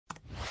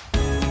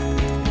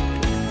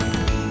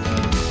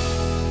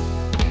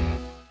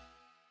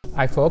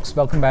Hi folks,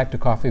 welcome back to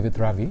Coffee with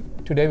Ravi.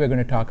 Today we're going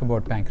to talk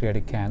about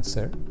pancreatic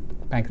cancer.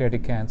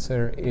 Pancreatic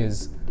cancer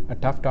is a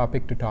tough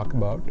topic to talk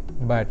about,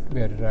 but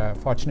we're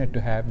fortunate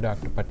to have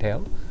Dr.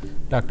 Patel.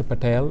 Dr.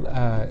 Patel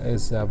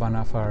is one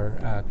of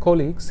our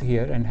colleagues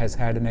here and has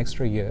had an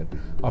extra year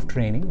of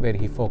training where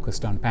he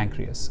focused on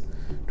pancreas.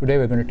 Today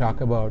we're going to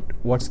talk about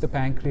what's the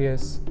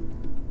pancreas,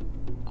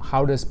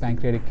 how does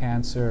pancreatic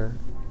cancer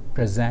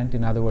present,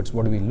 in other words,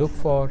 what do we look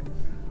for,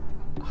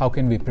 how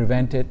can we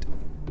prevent it,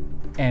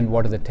 and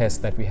what are the tests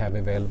that we have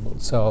available.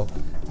 So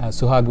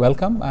Suhag,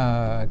 welcome.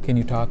 Can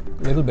you talk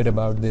a little bit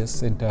about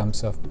this in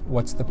terms of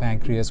what's the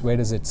pancreas, where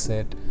does it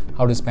sit,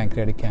 how does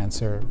pancreatic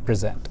cancer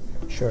present?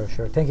 Sure.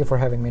 Thank you for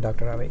having me,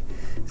 Dr. Ravi.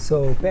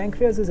 So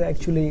pancreas is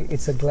actually,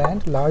 it's a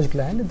gland, large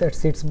gland that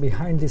sits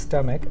behind the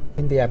stomach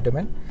in the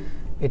abdomen.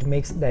 It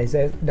makes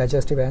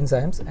digestive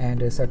enzymes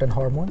and certain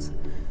hormones.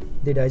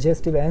 The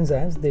digestive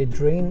enzymes, they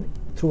drain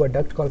through a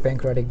duct called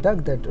pancreatic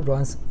duct that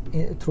runs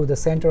through the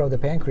center of the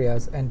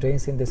pancreas and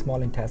drains in the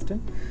small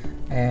intestine.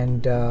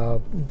 And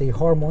the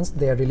hormones,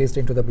 they are released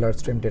into the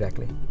bloodstream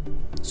directly.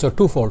 So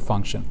twofold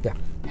function. Yeah.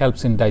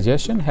 Helps in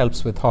digestion,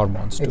 helps with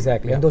hormones too.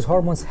 Exactly. Yeah. And those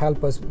hormones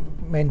help us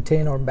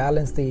maintain or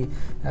balance the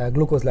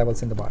glucose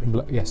levels in the body.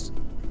 Yes.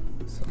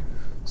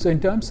 So in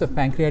terms of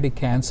pancreatic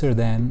cancer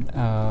then,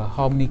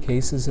 how many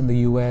cases in the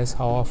US,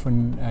 how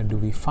often do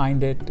we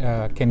find it?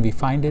 Can we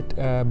find it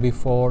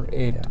before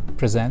it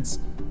presents?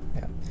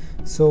 Yeah.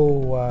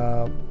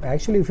 So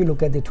actually if you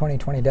look at the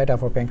 2020 data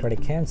for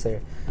pancreatic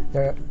cancer,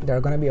 there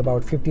are going to be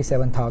about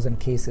 57,000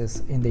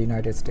 cases in the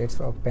United States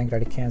of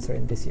pancreatic cancer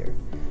in this year.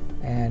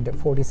 And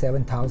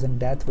 47,000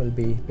 deaths will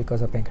be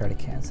because of pancreatic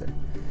cancer.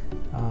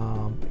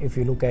 If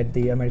you look at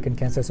the American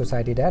Cancer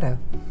Society data,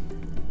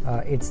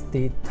 it's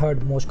the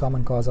third most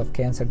common cause of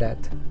cancer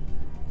death,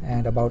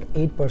 and about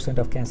 8%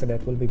 of cancer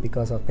death will be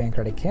because of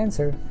pancreatic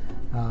cancer.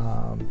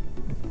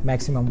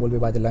 Maximum will be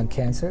by the lung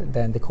cancer,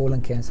 then the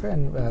colon cancer,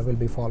 and will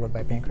be followed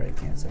by pancreatic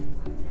cancer.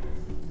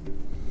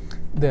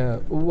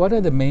 What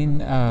are the main,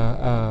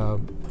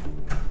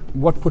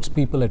 what puts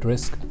people at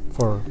risk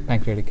for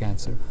pancreatic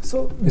cancer?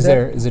 So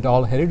is it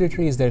all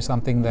hereditary? Is there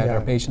something that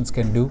our patients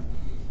can do?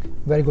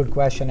 Very good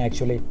question,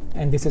 actually,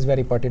 and this is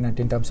very pertinent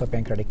in terms of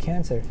pancreatic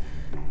cancer.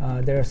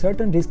 There are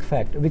certain risk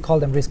factors, we call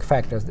them risk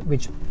factors,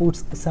 which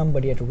puts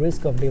somebody at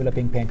risk of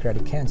developing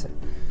pancreatic cancer.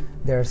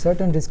 There are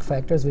certain risk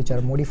factors which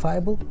are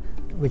modifiable,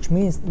 which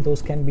means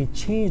those can be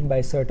changed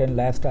by certain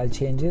lifestyle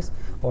changes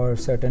or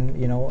certain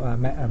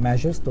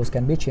measures. Those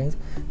can be changed.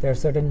 There are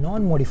certain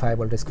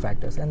non-modifiable risk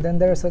factors, and then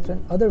there are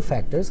certain other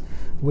factors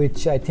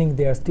which I think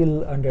they are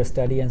still under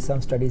study, and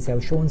some studies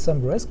have shown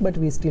some risk, but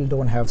we still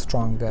don't have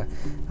strong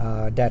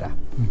data.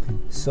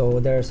 So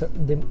there's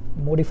the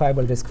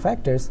modifiable risk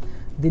factors.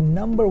 The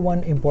number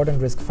one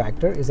important risk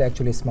factor is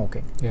actually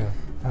smoking.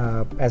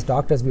 As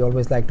doctors, we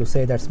always like to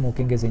say that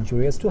smoking is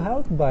injurious to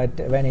health, but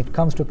when it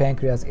comes to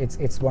pancreas,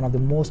 it's one of the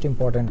most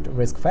important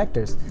risk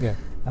factors.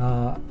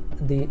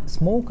 The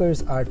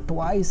smokers are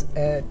twice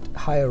at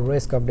higher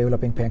risk of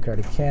developing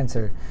pancreatic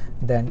cancer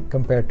than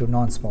compared to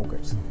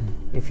non-smokers.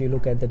 If you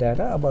look at the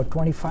data, about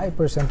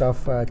 25%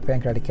 of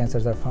pancreatic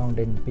cancers are found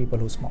in people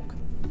who smoke.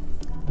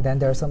 Then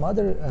there are some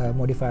other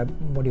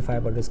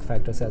modifiable risk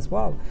factors as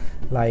well,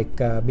 like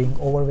being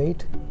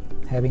overweight,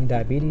 having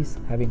diabetes,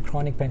 having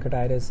chronic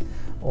pancreatitis,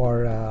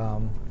 or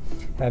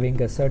having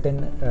a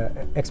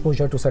certain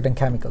exposure to certain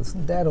chemicals.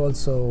 That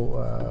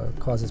also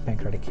causes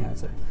pancreatic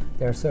cancer.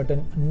 There are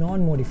certain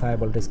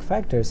non-modifiable risk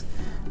factors,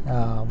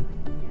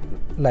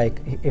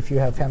 like if you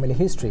have family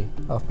history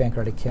of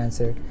pancreatic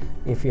cancer,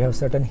 if you have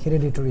certain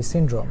hereditary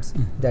syndromes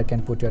that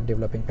can put you at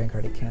developing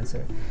pancreatic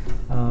cancer.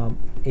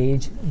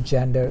 Age,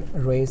 gender,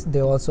 race,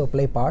 they also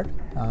play part.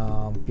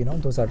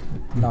 Those are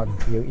not,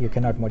 you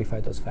cannot modify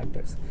those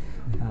factors.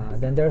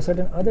 Then there are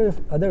certain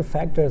other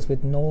factors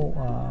with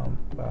no,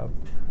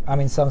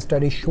 some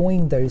studies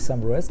showing there is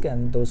some risk,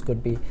 and those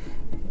could be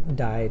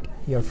diet,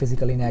 your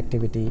physical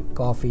inactivity,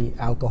 coffee,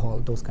 alcohol,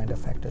 those kind of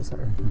factors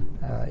are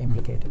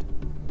implicated.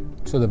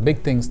 So the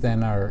big things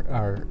then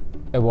are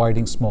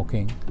avoiding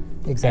smoking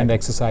and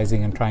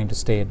exercising and trying to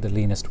stay at the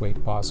leanest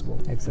weight possible.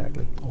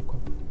 Exactly. Okay.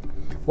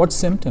 What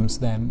symptoms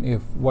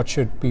then? What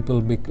should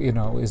people be?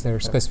 Is there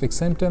specific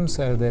symptoms?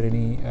 Are there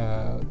any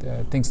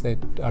things that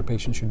our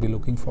patients should be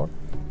looking for?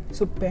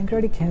 So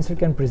pancreatic cancer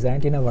can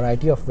present in a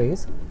variety of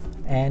ways,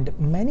 and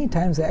many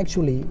times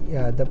actually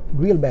the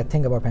real bad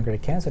thing about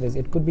pancreatic cancer is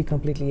it could be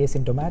completely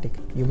asymptomatic.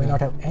 You may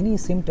not have any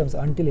symptoms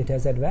until it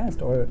has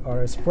advanced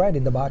or spread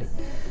in the body.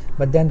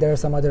 But then there are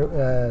some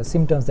other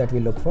symptoms that we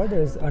look for.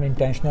 There is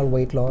unintentional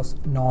weight loss,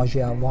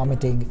 nausea,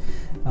 vomiting,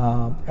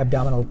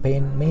 abdominal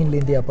pain, mainly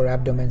in the upper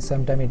abdomen.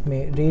 Sometimes it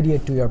may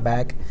radiate to your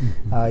back.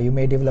 You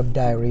may develop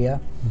diarrhea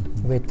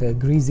with a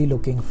greasy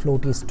looking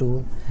floaty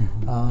stool.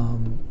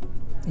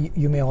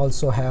 You may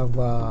also have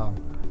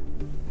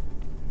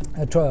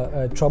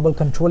trouble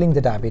controlling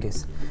the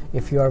diabetes.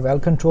 If you are well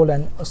controlled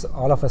and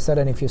all of a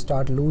sudden if you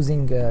start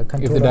losing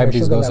control if the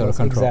diabetes goes out of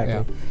control,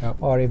 exactly,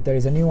 or if there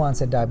is a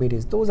nuance at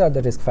diabetes, those are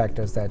the risk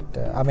factors that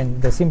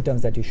the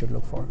symptoms that you should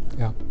look for.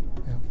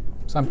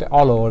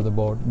 all over the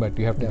board, but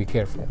you have to be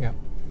careful. Yeah.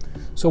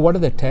 So what are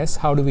the tests?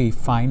 How do we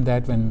find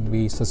that when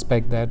we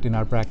suspect that in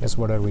our practice?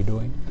 What are we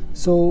doing?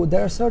 So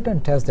there are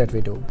certain tests that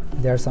we do.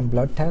 There are some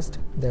blood tests,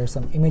 there are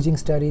some imaging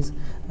studies,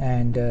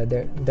 and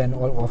then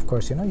of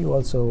course, you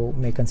also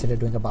may consider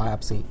doing a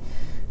biopsy.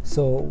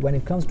 So when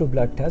it comes to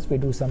blood tests, we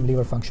do some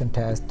liver function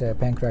test,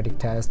 pancreatic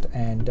test,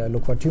 and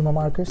look for tumor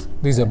markers.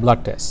 These are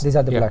blood tests. These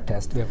are the blood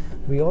tests. Yeah.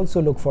 We also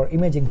look for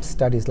imaging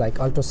studies like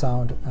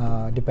ultrasound.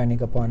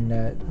 Depending upon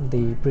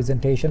the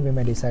presentation, we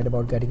may decide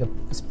about getting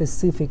a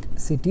specific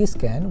CT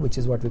scan, which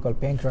is what we call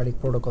pancreatic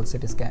protocol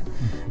CT scan,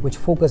 which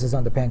focuses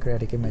on the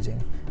pancreatic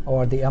imaging,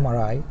 or the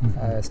MRI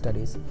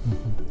studies.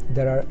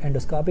 There are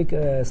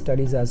endoscopic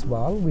studies as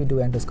well. We do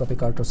endoscopic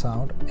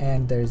ultrasound,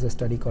 and there is a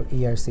study called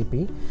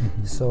ERCP.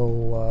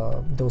 So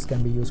those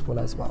can be useful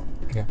as well.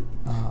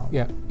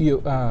 Yeah.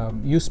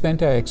 You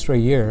spent an extra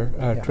year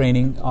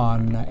training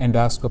on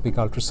endoscopic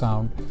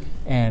ultrasound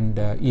and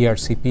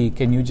ERCP.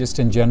 Can you just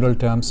in general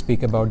terms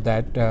speak about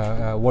that?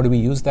 What do we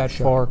use that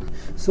for?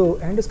 So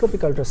endoscopic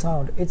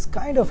ultrasound, it's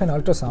kind of an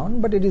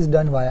ultrasound, but it is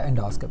done via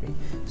endoscopy.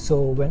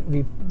 So when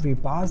we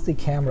pass the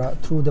camera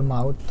through the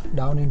mouth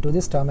down into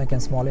the stomach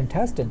and small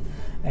intestine,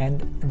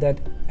 and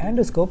that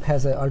endoscope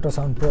has an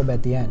ultrasound probe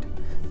at the end.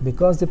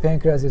 Because the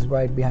pancreas is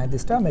right behind the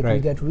stomach, we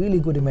get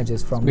really good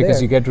images from there.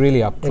 Because you get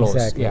really up close.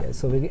 Exactly. Yeah.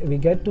 So we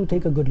get to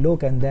take a good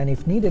look, and then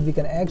if needed, we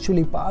can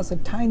actually pass a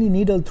tiny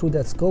needle through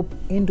that scope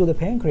into the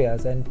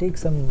pancreas and take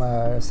some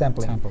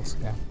samples.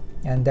 Yeah.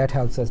 And that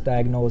helps us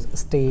diagnose,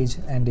 stage,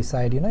 and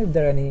decide, if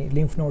there are any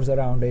lymph nodes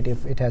around it,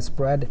 if it has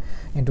spread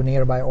into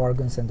nearby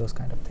organs, and those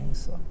kind of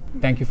things. So.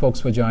 Thank you, folks,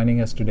 for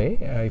joining us today.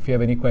 If you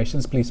have any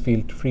questions, please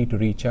feel free to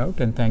reach out.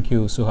 And thank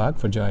you, Suhag,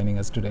 for joining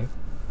us today.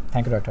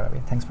 Thank you, Dr.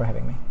 Ravi. Thanks for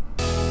having me.